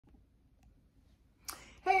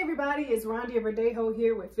Hey everybody, it's Rondia Verdejo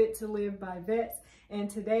here with Fit to Live by Vets, and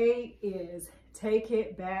today is Take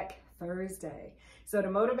It Back Thursday. So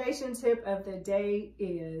the motivation tip of the day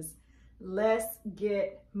is let's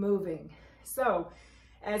get moving. So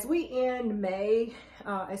as we end May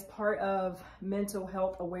as part of Mental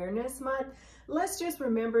Health Awareness Month, let's just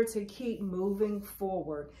remember to keep moving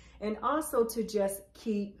forward and also to just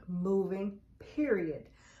keep moving, period.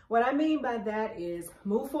 What I mean by that is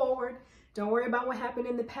move forward. Don't worry about what happened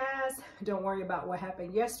in the past. Don't worry about what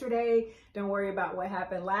happened yesterday. Don't worry about what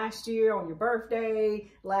happened last year on your birthday,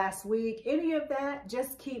 last week, any of that.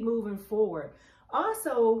 Just keep moving forward.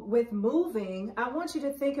 Also, with moving, I want you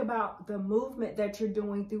to think about the movement that you're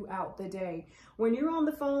doing throughout the day. When you're on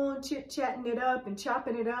the phone, chit-chatting it up and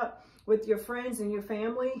chopping it up with your friends and your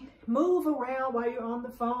family, move around while you're on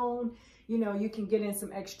the phone. You know, you can get in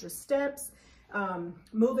some extra steps.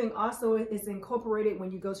 Moving also is incorporated when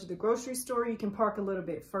you go to the grocery store. You can park a little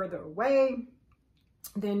bit further away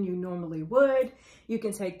than you normally would. You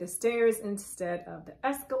can take the stairs instead of the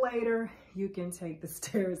escalator. You can take the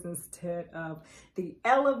stairs instead of the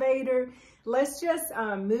elevator. Let's just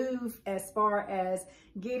move as far as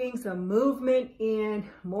getting some movement in,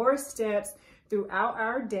 more steps throughout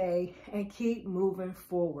our day, and keep moving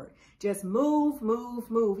forward. Just move, move,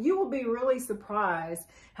 move. You will be really surprised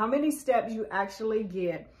how many steps you actually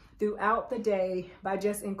get throughout the day by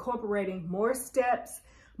just incorporating more steps,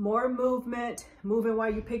 more movement, moving while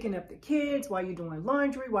you're picking up the kids, while you're doing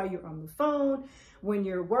laundry, while you're on the phone. When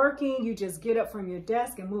you're working, you just get up from your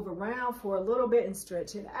desk and move around for a little bit and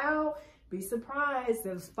stretch it out. Be surprised,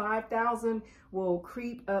 those 5,000 will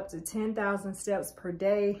creep up to 10,000 steps per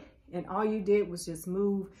day. And all you did was just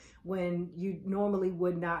move when you normally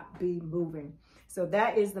would not be moving. So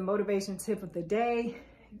that is the motivation tip of the day.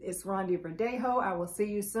 It's Rondia Verdejo. I will see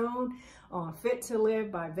you soon on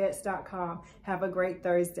fittolivebyvets.com. Have a great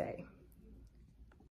Thursday.